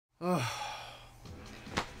The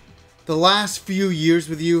last few years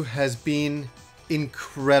with you has been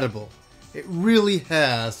incredible. It really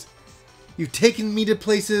has. You've taken me to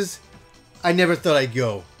places I never thought I'd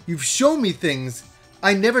go. You've shown me things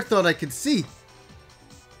I never thought I could see.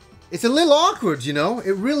 It's a little awkward, you know?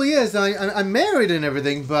 It really is. I'm married and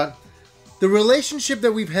everything, but the relationship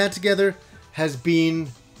that we've had together has been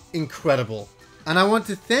incredible. And I want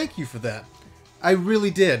to thank you for that. I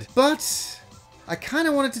really did. But I kind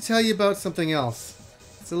of wanted to tell you about something else.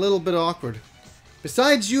 It's a little bit awkward.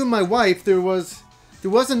 Besides you and my wife, there was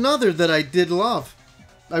another that I did love.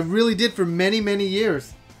 I really did for many, many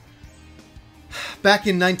years. Back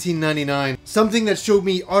in 1999, something that showed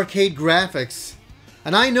me arcade graphics.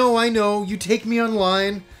 And I know, you take me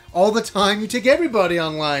online all the time. You take everybody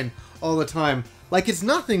online all the time. Like it's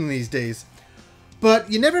nothing these days.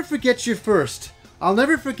 But you never forget your first. I'll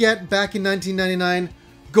never forget back in 1999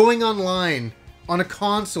 going online on a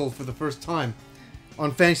console for the first time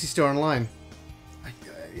on Phantasy Star Online.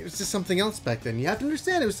 It was just something else back then. You have to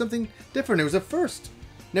understand, it was something different. It was a first.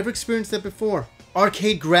 Never experienced that before.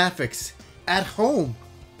 Arcade graphics at home.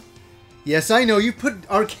 Yes, I know, you put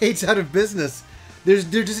arcades out of business. There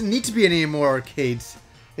doesn't need to be any more arcades.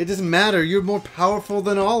 It doesn't matter. You're more powerful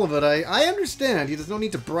than all of it. I understand. There's no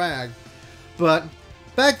need to brag. But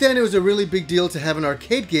back then, it was a really big deal to have an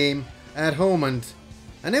arcade game at home,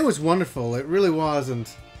 and it was wonderful. It really was. And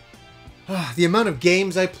the amount of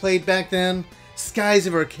games I played back then, Skies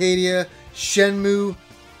of Arcadia, Shenmue,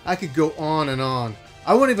 I could go on and on.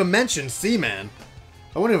 I won't even mention Seaman.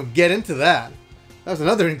 I won't even get into that. That was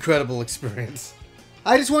another incredible experience.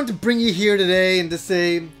 I just wanted to bring you here today and to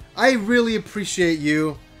say, I really appreciate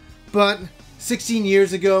you, but 16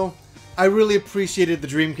 years ago, I really appreciated the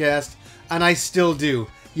Dreamcast, and I still do.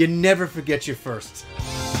 You never forget your first.